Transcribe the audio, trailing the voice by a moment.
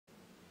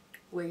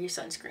wear your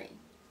sunscreen.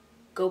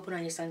 Go put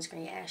on your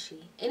sunscreen,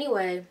 Ashy.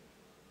 Anyway.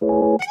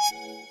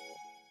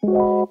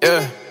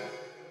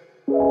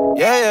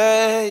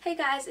 Yeah. Hey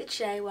guys, it's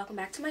Shay. Welcome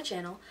back to my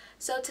channel.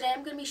 So today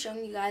I'm going to be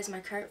showing you guys my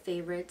current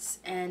favorites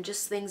and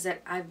just things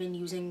that I've been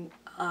using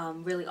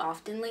really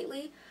often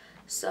lately.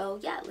 So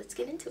yeah, let's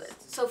get into it.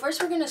 So first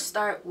we're going to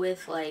start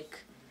with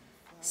like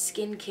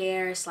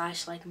skincare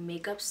slash like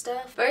makeup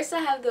stuff. First I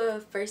have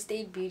the First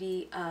Aid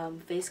Beauty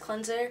face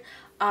cleanser.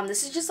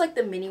 This is just like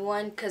the mini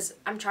one because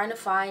I'm trying to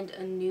find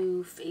a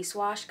new face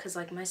wash because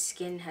like my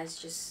skin has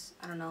just,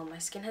 I don't know, my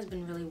skin has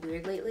been really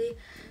weird lately.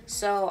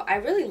 So I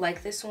really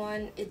like this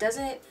one. It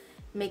doesn't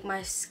make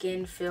my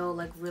skin feel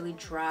like really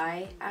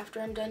dry after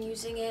I'm done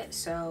using it,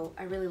 so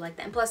I really like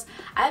that. And plus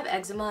I have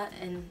eczema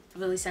and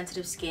really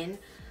sensitive skin,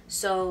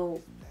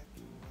 so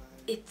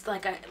it's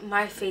like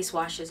my face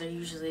washes are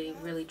usually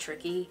really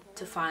tricky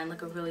to find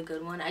like a really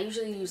good one. I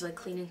usually use like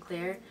Clean and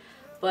Clear,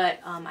 but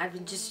I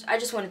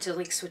just wanted to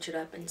like switch it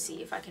up and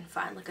see if I can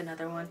find like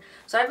another one.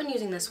 So I've been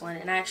using this one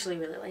and I actually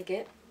really like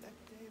it.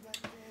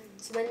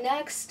 So then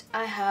next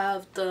I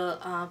have the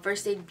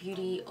First Aid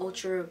Beauty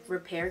Ultra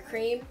Repair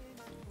Cream.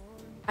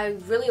 I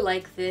really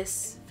like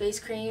this face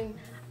cream.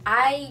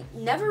 I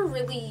never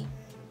really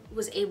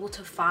was able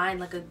to find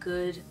like a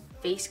good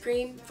face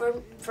cream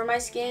for my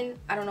skin.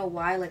 I don't know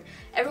why. Like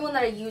everyone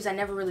that I use I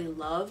never really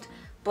loved,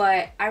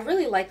 but I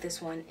really like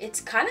this one. It's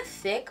kind of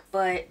thick,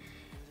 but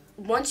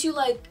once you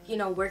like, you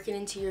know, work it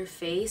into your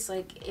face,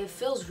 like it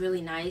feels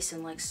really nice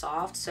and like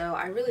soft. So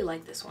I really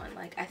like this one.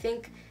 Like I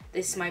think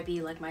this might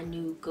be like my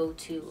new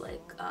go-to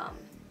like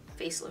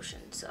face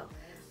lotion. So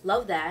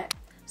love that.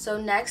 So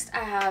next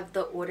I have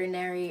the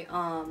Ordinary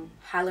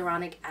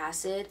hyaluronic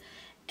acid,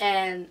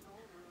 and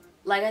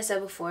like I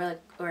said before,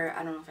 like, or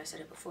I don't know if I said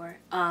it before,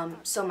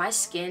 so my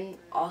skin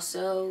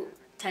also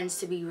tends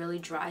to be really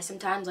dry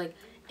sometimes, like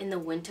in the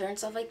winter and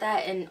stuff like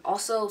that, and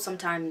also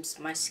sometimes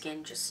my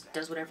skin just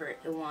does whatever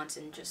it wants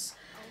and just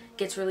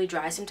gets really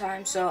dry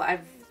sometimes. So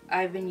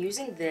I've been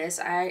using this.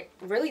 I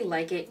really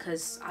like it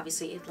because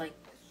obviously it like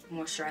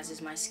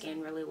moisturizes my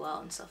skin really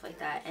well and stuff like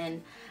that,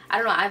 and I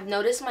don't know, I've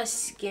noticed my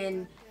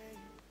skin,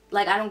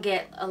 like I don't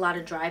get a lot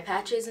of dry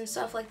patches and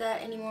stuff like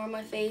that anymore on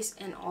my face,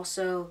 and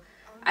also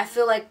I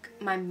feel like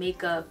my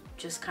makeup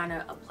just kind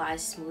of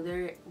applies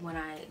smoother when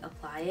I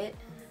apply it.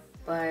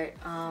 But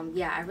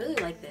yeah, I really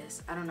like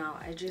this. I don't know,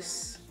 it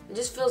just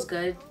feels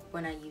good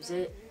when I use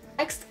it.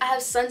 Next I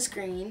have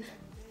sunscreen.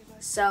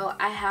 So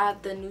I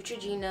have the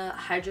Neutrogena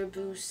Hydro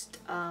Boost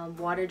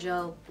Water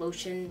Gel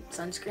Lotion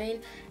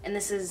Sunscreen, and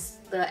this is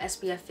the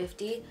SPF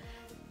 50.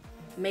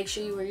 Make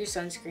sure you wear your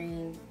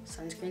sunscreen.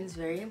 Sunscreen is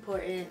very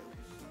important.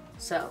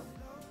 So,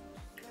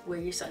 wear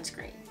your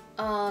sunscreen.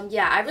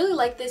 Yeah, I really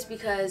like this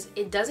because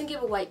it doesn't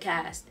give a white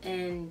cast,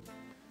 and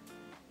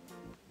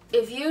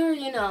if you're,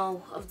 you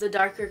know, of the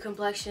darker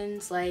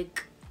complexions,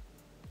 like,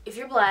 if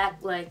you're black,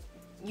 like,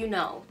 you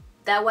know,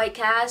 that white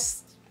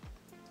cast,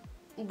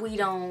 we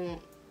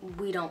don't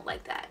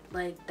like that.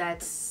 Like,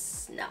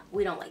 no,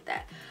 we don't like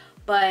that.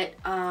 But,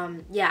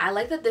 yeah, I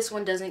like that this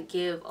one doesn't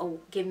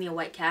give me a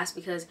white cast,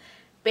 because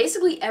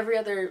basically every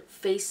other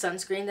face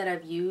sunscreen that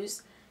I've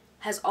used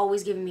has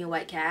always given me a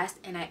white cast,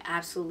 and I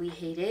absolutely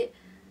hate it.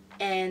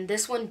 And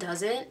this one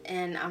doesn't,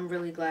 and I'm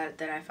really glad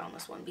that I found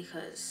this one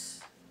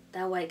because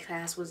that white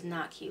cast was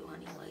not cute,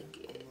 honey.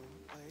 Like,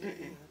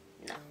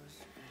 no.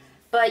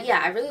 But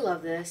yeah, I really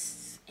love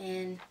this,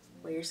 and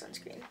wear your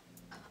sunscreen.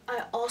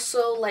 I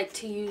also like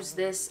to use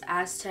this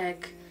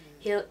Aztec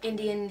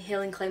Indian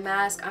Healing Clay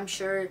Mask. I'm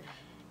sure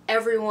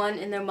everyone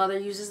and their mother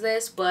uses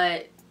this,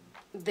 but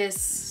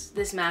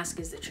this mask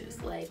is the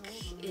truth. Like,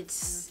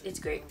 it's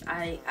great.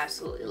 I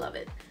absolutely love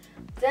it.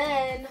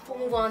 Then we'll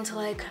move on to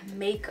like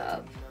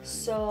makeup.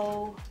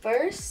 So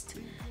first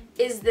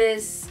is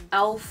this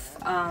e.l.f.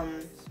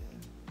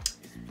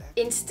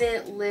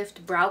 Instant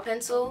Lift Brow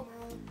Pencil.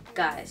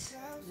 Guys,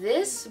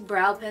 this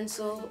brow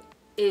pencil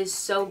is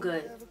so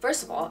good.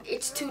 First of all,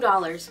 it's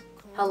 $2.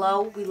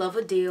 Hello, we love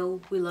a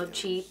deal. We love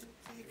cheap.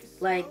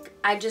 Like,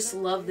 I just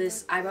love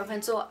this eyebrow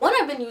pencil. One,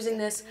 I've been using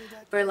this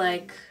for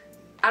like,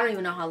 I don't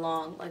even know how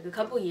long, like a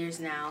couple years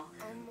now,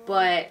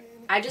 but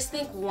I just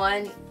think,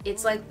 one,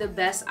 it's like the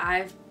best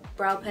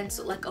eyebrow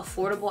pencil, like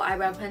affordable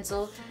eyebrow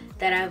pencil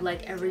that I've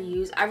like ever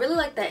used. I really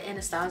like that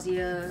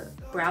Anastasia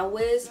Brow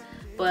Wiz,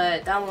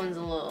 but that one's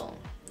a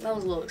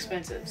little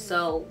expensive.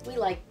 So we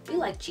like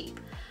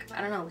cheap.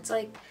 I don't know, it's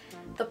like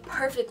the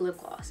perfect lip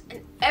gloss,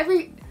 and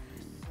every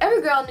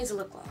girl needs a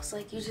lip gloss.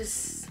 Like,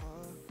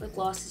 lip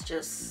gloss is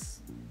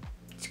just,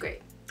 it's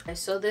great. Okay,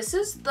 so this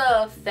is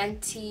the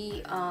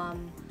Fenty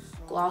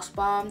Gloss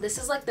Bomb. This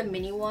is like the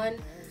mini one.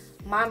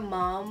 My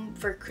mom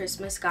for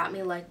Christmas got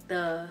me like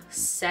the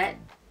set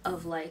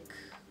of like,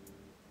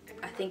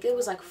 I think it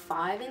was like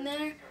 5 in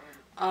there,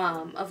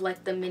 of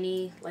like the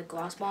mini like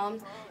gloss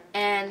bombs.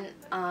 And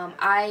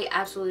I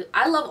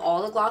love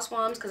all the gloss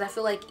bombs because I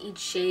feel like each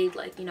shade,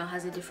 like, you know,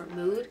 has a different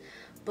mood.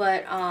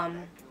 But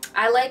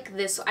I like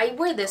this. I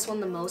wear this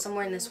one the most. I'm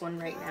wearing this one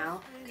right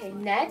now. Okay,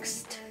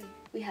 next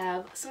we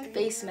have some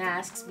face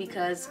masks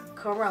because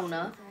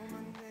Corona.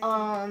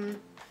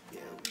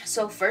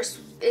 So first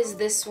is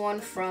this one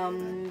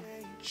from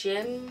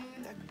Gym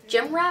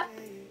Wrap.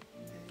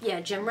 Yeah,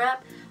 Gym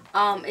Wrap.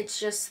 It's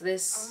just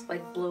this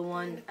like blue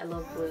one. I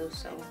love blue,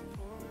 so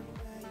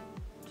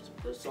just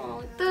put this on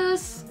like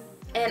this.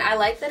 And I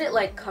like that it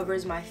like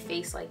covers my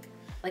face, like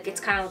it's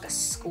kind of like a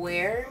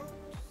square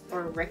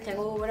or a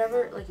rectangle or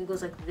whatever. Like it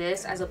goes like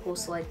this, as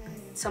opposed to like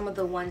some of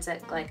the ones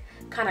that like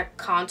kind of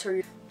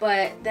contour.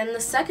 But then the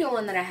second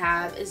one that I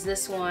have is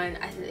this one.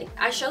 I think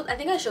I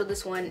showed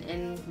this one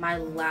in my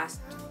last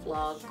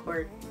vlog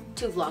or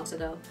 2 vlogs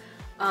ago.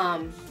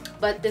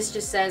 But this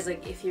just says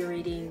like, if you're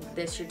reading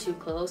this, you're too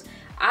close.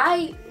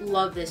 I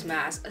love this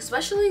mask,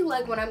 especially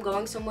like when I'm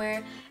going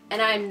somewhere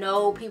and I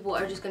know people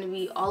are just gonna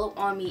be all up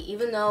on me,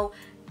 even though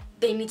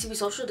they need to be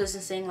social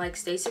distancing. Like,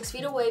 stay 6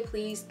 feet away,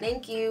 please,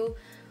 thank you.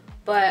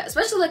 But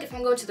especially like if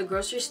I'm going to the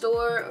grocery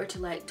store or to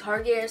like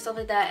Target and stuff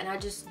like that, and I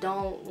just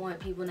don't want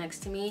people next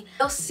to me,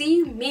 they'll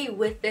see me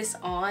with this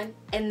on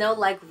and they'll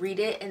like read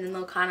it and then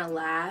they'll kind of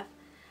laugh,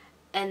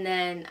 and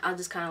then I'll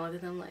just kind of look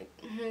at them like,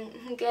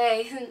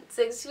 okay,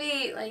 6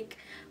 feet, like.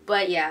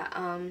 But yeah,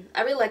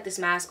 I really like this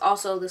mask.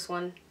 Also, this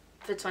one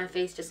fits my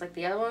face just like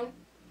the other one,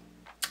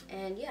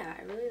 and yeah,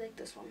 I really like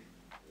this one.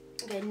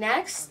 Okay,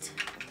 next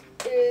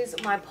is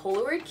my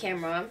Polaroid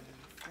camera.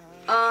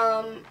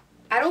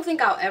 I don't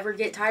think I'll ever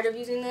get tired of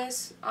using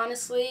this,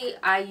 honestly.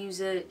 I use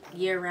it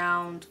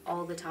year-round,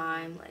 all the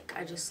time. Like,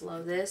 I just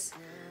love this.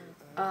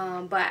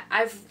 But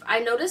I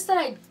noticed that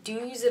I do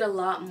use it a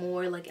lot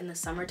more like in the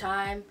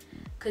summertime,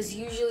 because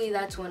usually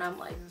that's when I'm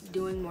like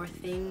doing more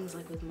things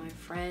like with my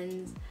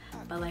friends.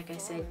 But like I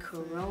said,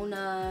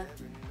 Corona,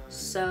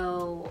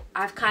 so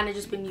I've kind of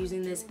just been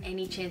using this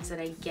any chance that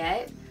I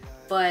get.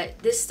 But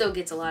this still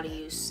gets a lot of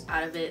use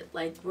out of it,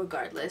 like,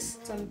 regardless.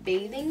 Some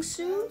bathing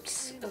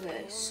suits.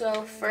 Okay,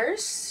 so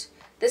first,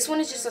 this one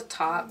is just a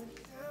top.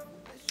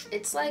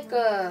 It's like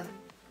a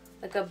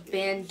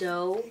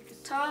bandeau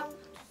top.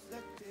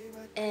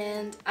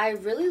 And I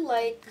really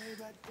like,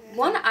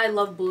 one, I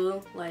love blue.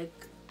 Like,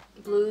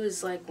 blue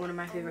is like one of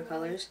my favorite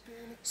colors.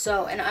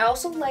 So, and I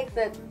also like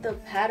that the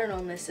pattern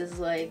on this is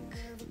like,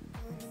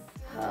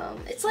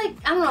 it's like,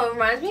 I don't know, it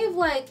reminds me of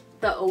like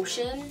the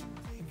ocean.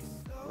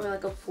 Or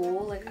like a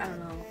pool, like, I don't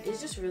know, it's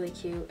just really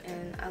cute,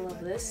 and I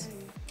love this,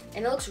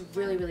 and it looks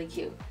really, really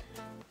cute.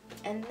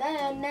 And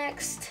then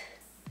next,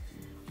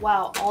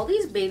 wow, all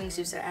these bathing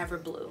suits that I have are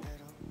blue.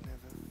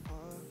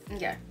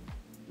 Okay,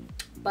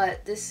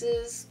 but this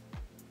is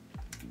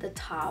the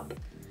top,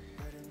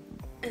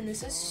 and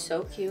this is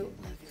so cute,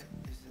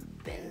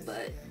 like, bin,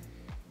 but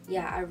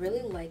yeah, I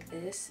really like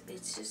this.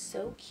 It's just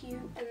so cute.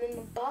 And then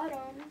the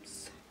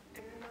bottoms,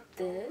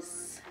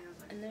 this,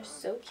 and they're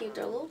so cute.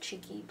 They're a little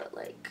cheeky, but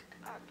like,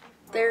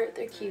 they're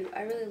cute.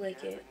 I really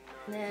like it.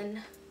 And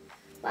then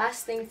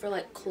last thing for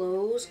like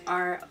clothes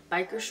are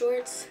biker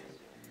shorts.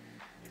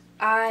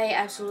 I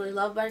absolutely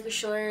love biker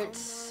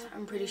shorts.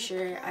 I'm pretty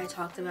sure I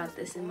talked about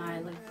this in my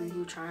like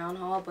Boohoo try on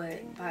haul,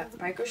 but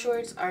biker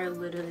shorts are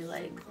literally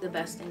like the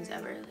best things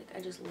ever. Like, I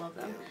just love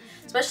them,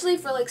 especially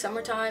for like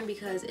summertime,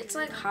 because it's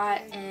like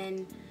hot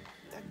and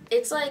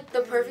it's like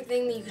the perfect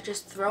thing that you could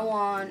just throw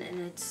on and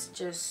it's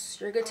just,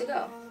 you're good to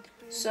go.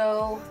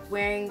 So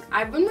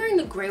I've been wearing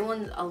the gray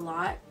ones a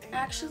lot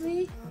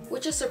actually,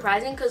 which is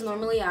surprising because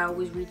normally I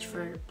always reach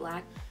for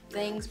black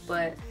things,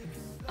 but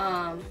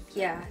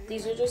yeah,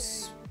 these are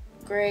just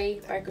gray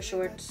biker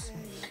shorts.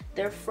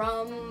 They're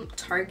from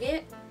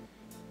Target,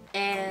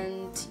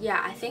 and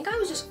yeah, I think I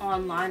was just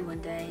online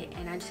one day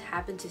and I just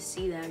happened to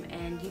see them,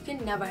 and you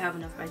can never have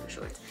enough biker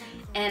shorts.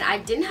 And I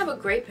didn't have a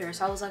gray pair,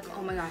 so I was like,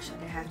 oh my gosh,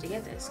 I have to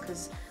get this,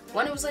 because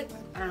one, it was like,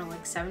 I don't know,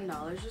 like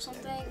 $7 or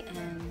something,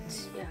 and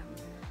yeah.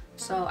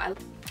 So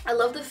I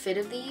love the fit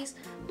of these.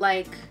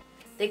 Like,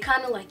 they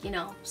kind of like, you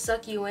know,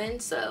 suck you in,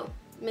 so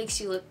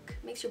makes your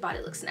body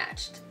look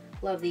snatched.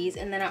 Love these.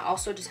 And then I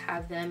also just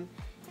have them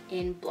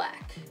in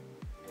black.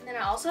 And then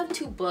I also have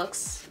 2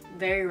 books,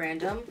 very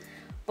random,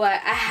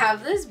 but I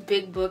have this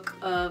big book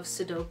of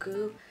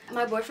Sudoku.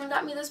 My boyfriend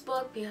got me this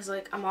book because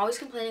like I'm always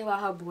complaining about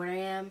how bored I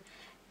am,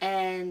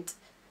 and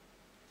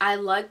I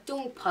like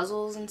doing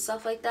puzzles and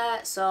stuff like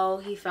that. So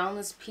he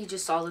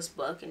just saw this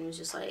book and was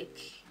just like,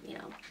 you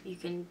know, you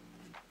can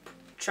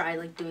try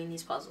like doing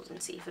these puzzles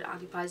and see if it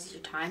occupies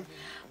your time.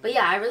 But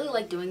yeah, I really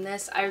like doing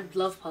this. I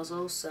love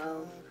puzzles,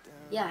 so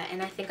yeah.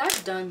 And I think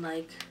I've done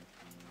like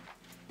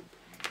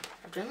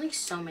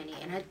so many,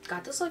 and I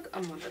got this like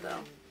a month ago.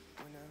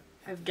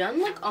 I've done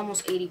like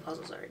almost 80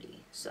 puzzles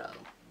already, so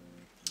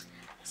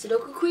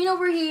Sudoku Queen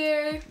over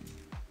here.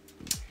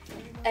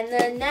 And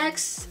then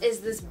next is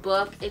this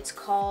book. It's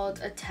called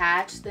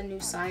Attached: The New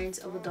Science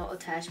of Adult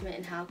Attachment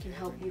and How It Can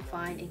Help You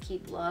Find and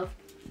Keep Love.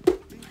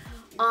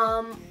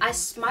 I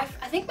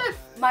think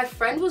my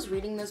friend was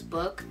reading this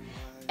book,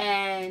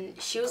 and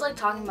she was like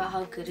talking about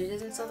how good it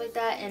is and stuff like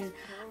that, and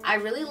I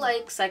really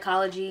like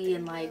psychology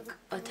and like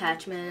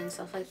attachment and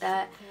stuff like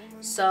that.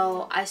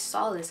 So I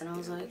saw this and I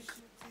was like,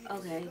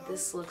 okay,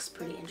 this looks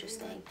pretty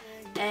interesting.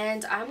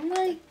 And I'm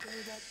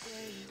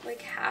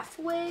like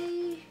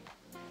halfway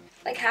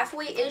like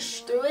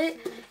halfway-ish through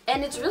it,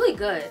 and it's really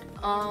good.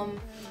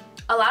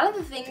 A lot of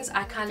the things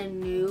I kind of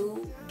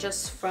knew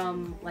just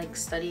from like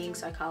studying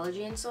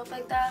psychology and stuff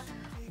like that,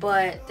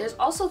 but there's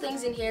also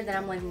things in here that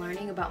I'm like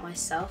learning about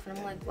myself, and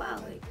I'm like,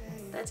 wow, like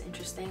that's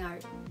interesting. I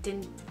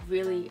didn't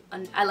really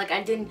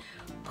I didn't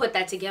put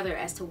that together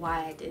as to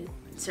why I did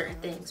certain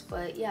things.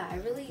 But yeah, I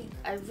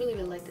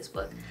really like this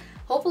book.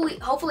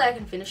 Hopefully I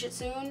can finish it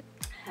soon.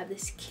 I have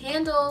this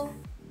candle.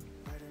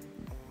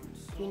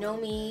 You know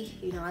me,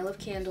 you know I love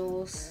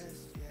candles.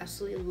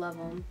 Absolutely love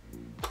them.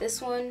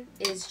 This one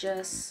is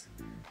just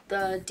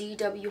the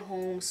DW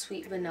Home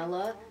Sweet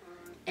Vanilla,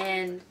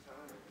 and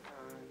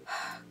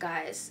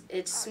guys,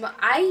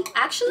 I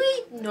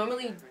actually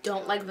normally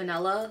don't like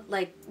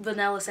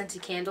vanilla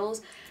scented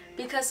candles,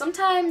 because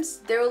sometimes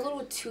they're a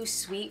little too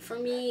sweet for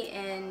me,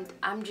 and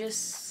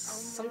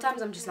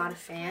sometimes I'm just not a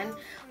fan.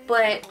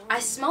 But I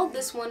smelled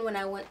this one when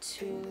I went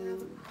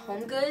to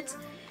Home Goods,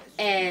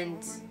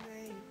 and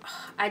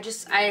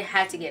I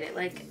had to get it.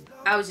 Like,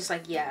 I was just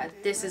like, yeah,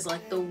 this is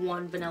like the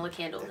one vanilla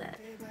candle that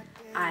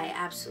I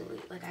absolutely,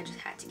 like, I just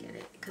had to get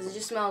it, because it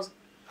just smells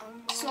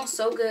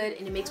so good,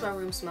 and it makes my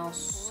room smell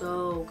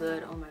so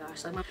good. Oh my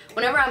gosh, like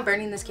whenever I'm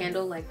burning this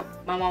candle, like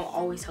my mom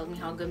always tells me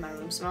how good my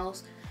room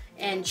smells,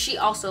 and she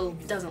also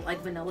doesn't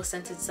like vanilla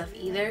scented stuff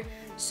either.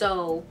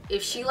 So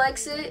if she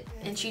likes it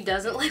and she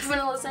doesn't like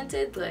vanilla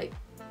scented, like,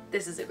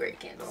 this is a great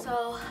candle.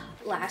 So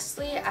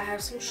lastly, I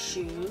have some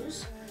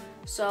shoes.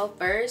 So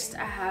first,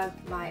 I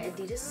have my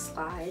Adidas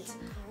slides.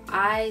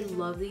 I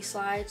love these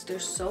slides. They're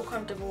so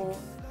comfortable.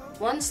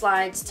 One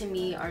slides to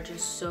me are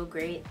just so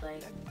great.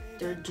 Like,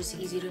 they're just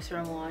easy to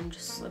throw on.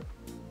 Just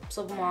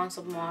slip them on,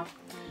 slip them off.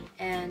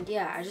 And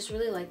yeah, I just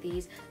really like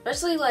these.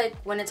 Especially like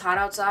when it's hot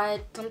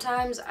outside.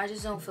 Sometimes I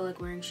just don't feel like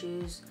wearing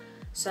shoes.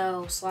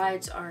 So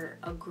slides are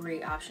a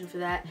great option for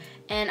that.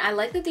 And I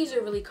like that these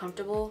are really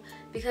comfortable,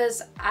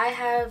 because I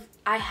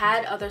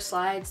had other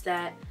slides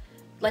that,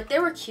 like, they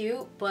were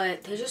cute,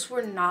 but they just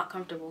were not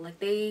comfortable. Like,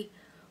 they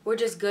were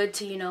just good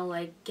to, you know,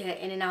 like, get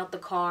in and out the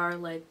car,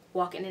 like,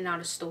 walk in and out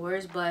of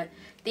stores. But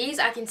these,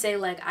 I can say,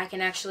 like, I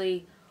can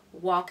actually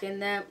walk in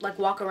them, like,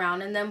 walk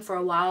around in them for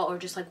a while, or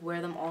just, like,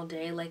 wear them all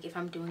day, like, if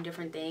I'm doing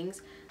different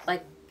things,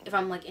 like, if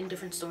I'm, like, in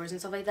different stores and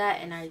stuff like that.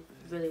 And I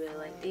really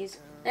like these.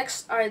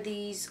 Next are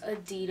these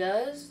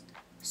Adidas.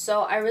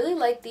 So I really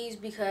like these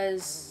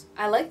because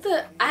I like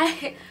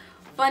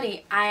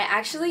funny, I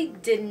actually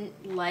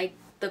didn't like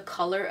the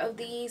color of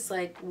these,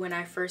 like, when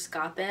I first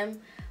got them,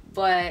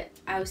 but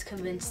I was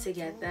convinced to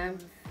get them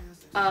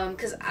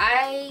because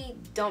I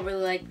don't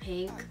really like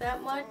pink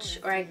that much,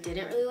 or I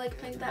didn't really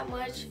like pink that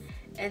much.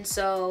 And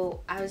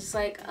so I was just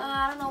like,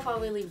 I don't know if I'll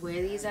really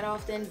wear these that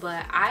often,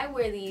 but I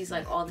wear these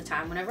like all the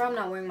time. Whenever I'm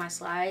not wearing my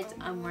slides,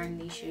 I'm wearing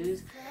these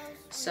shoes.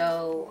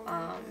 So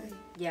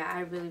yeah,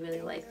 I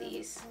really like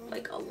these,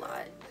 like, a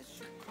lot.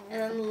 And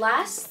then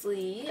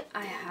lastly,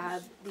 I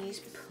have these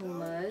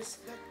Pumas.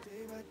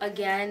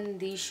 Again,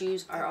 these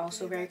shoes are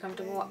also very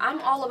comfortable.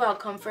 I'm all about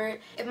comfort.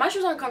 If my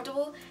shoes aren't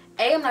comfortable,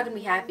 A, I'm not gonna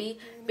be happy.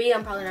 B,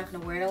 I'm probably not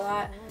gonna wear it a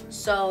lot.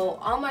 So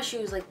all my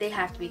shoes, like, they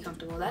have to be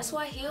comfortable. That's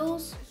why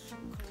heels,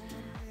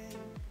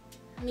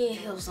 me and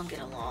heels don't get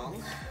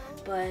along.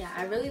 But yeah,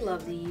 I really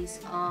love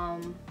these.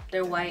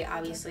 They're white,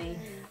 obviously.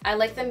 I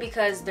like them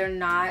because they're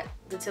not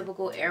the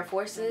typical Air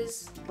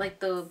Forces, like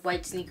the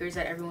white sneakers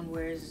that everyone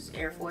wears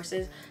Air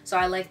Forces. So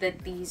I like that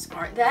these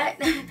aren't that.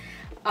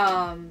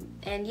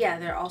 And yeah,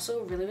 they're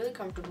also really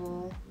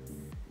comfortable,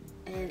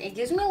 and it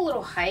gives me a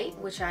little height,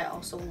 which I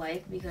also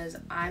like because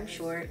I'm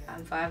short.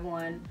 I'm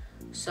 5'1",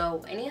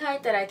 so any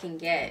height that I can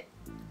get,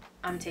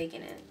 I'm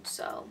taking it.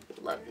 So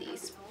love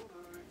these.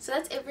 So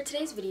that's it for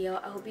today's video.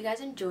 I hope you guys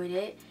enjoyed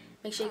it.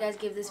 Make sure you guys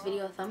give this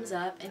video a thumbs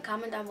up and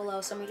comment down below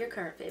some of your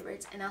current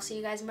favorites, and I'll see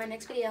you guys in my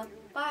next video.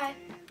 Bye!